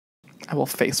I will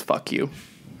face fuck you.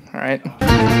 All right.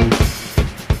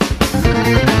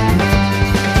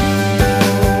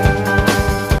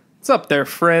 What's up there,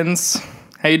 friends?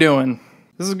 How you doing?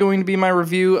 This is going to be my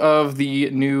review of the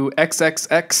new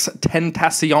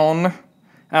XXXTENTACION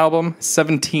album,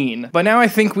 17. By now I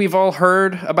think we've all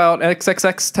heard about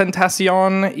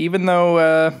XXXTENTACION, even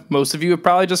though most of you have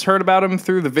probably just heard about him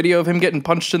through the video of him getting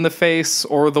punched in the face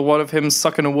or the one of him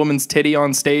sucking a woman's titty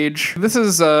on stage. This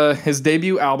is his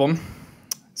debut album.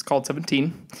 It's called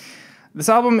 17. This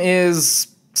album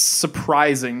is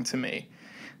surprising to me.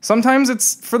 Sometimes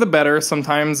it's for the better,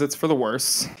 sometimes it's for the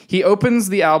worse. He opens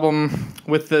the album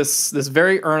with this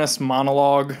very earnest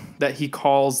monologue that he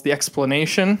calls The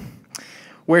Explanation,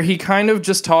 where he kind of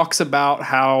just talks about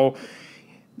how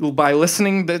by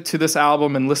listening to this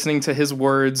album and listening to his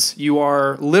words, you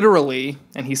are literally,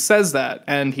 and he says that,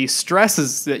 and he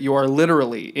stresses that you are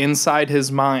literally inside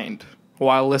his mind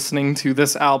while listening to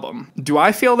this album. Do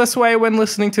I feel this way when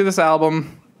listening to this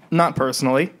album? Not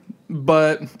personally,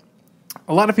 but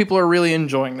a lot of people are really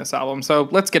enjoying this album, so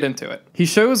let's get into it. He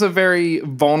shows a very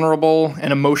vulnerable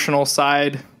and emotional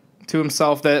side to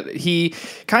himself that he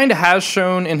kind of has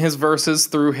shown in his verses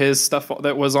through his stuff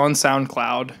that was on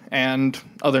SoundCloud and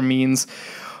other means,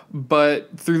 but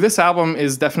through this album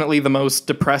is definitely the most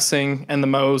depressing and the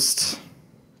most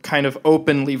kind of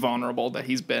openly vulnerable that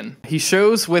he's been. He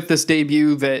shows with this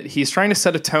debut that he's trying to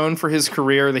set a tone for his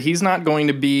career, that he's not going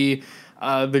to be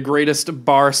the greatest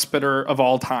bar spitter of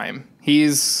all time.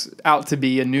 He's out to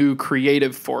be a new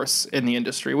creative force in the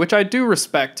industry, which I do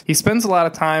respect. He spends a lot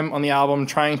of time on the album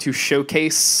trying to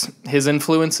showcase his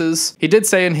influences. He did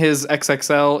say in his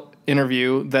XXL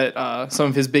interview that some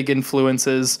of his big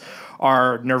influences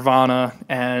are Nirvana,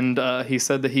 and he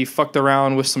said that he fucked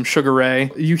around with some Sugar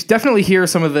Ray. You definitely hear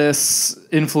some of this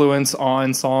influence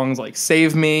on songs like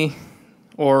Save Me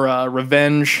or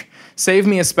Revenge. Save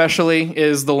Me especially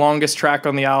is the longest track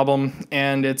on the album,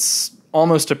 and it's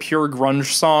almost a pure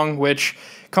grunge song, which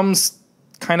comes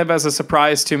kind of as a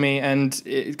surprise to me, and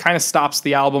it kind of stops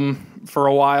the album for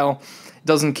a while. It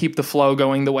doesn't keep the flow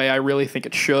going the way I really think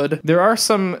it should. There are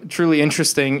some truly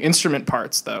interesting instrument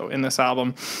parts, though, in this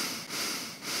album.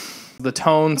 The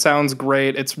tone sounds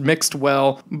great, it's mixed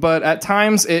well, but at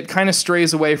times it kind of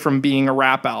strays away from being a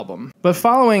rap album. But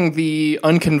following the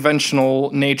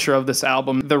unconventional nature of this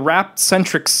album, the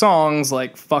rap-centric songs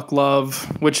like Fuck Love,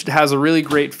 which has a really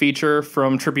great feature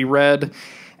from Trippie Redd,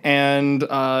 and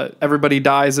Everybody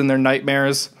Dies in Their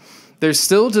Nightmares, there's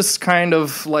still just kind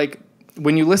of like,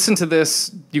 when you listen to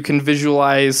this, you can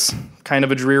visualize kind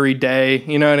of a dreary day,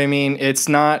 you know what I mean? It's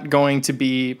not going to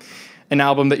be an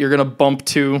album that you're going to bump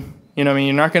to. You know what I mean?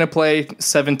 You're not going to play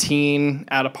 17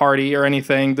 at a party or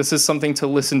anything. This is something to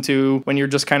listen to when you're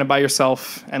just kind of by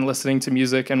yourself and listening to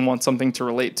music and want something to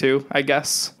relate to, I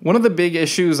guess. One of the big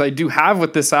issues I do have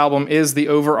with this album is the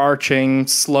overarching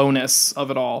slowness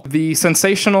of it all. The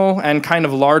sensational and kind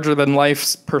of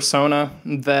larger-than-life persona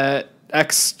that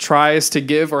X tries to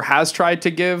give or has tried to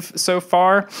give so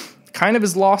far kind of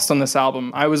is lost on this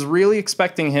album. I was really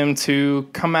expecting him to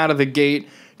come out of the gate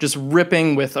just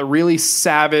ripping with a really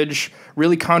savage,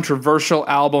 really controversial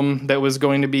album that was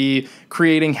going to be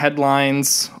creating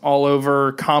headlines all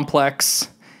over Complex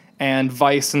and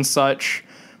Vice and such.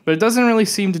 But it doesn't really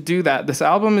seem to do that. This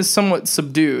album is somewhat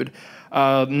subdued.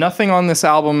 Nothing on this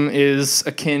album is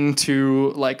akin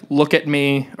to, like, Look at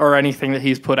Me or anything that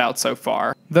he's put out so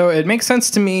far. Though it makes sense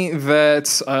to me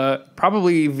that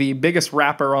probably the biggest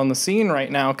rapper on the scene right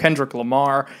now, Kendrick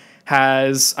Lamar,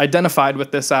 has identified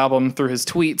with this album through his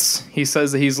tweets. He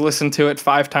says that he's listened to it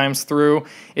 5 times through.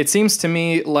 It seems to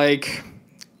me like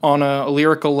on a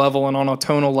lyrical level and on a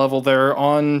tonal level, they're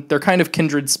kind of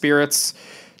kindred spirits,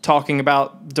 talking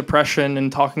about depression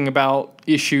and talking about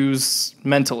issues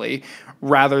mentally,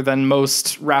 rather than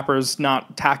most rappers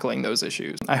not tackling those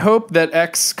issues. I hope that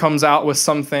X comes out with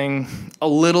something a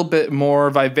little bit more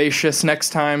vivacious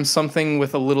next time, something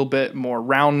with a little bit more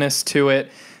roundness to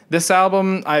it. This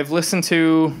album I've listened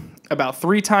to about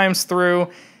 3 times through,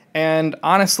 and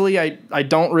honestly, I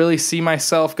don't really see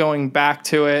myself going back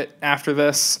to it after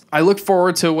this. I look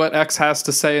forward to what X has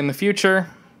to say in the future,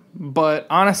 but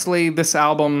honestly, this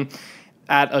album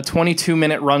at a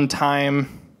 22-minute runtime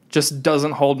just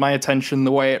doesn't hold my attention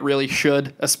the way it really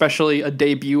should, especially a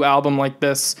debut album like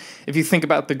this. If you think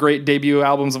about the great debut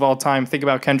albums of all time, think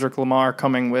about Kendrick Lamar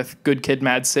coming with Good Kid,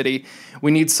 Mad City.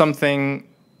 We need something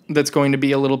that's going to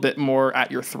be a little bit more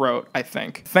at your throat, I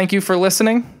think. Thank you for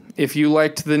listening. If you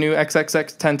liked the new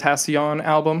XXXTentacion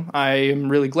album, I am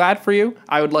really glad for you.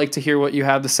 I would like to hear what you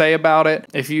have to say about it.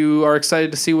 If you are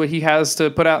excited to see what he has to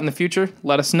put out in the future,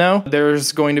 let us know.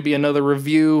 There's going to be another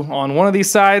review on one of these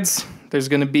sides. There's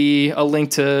going to be a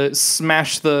link to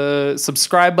smash the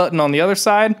subscribe button on the other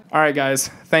side. All right, guys,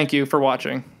 thank you for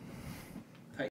watching.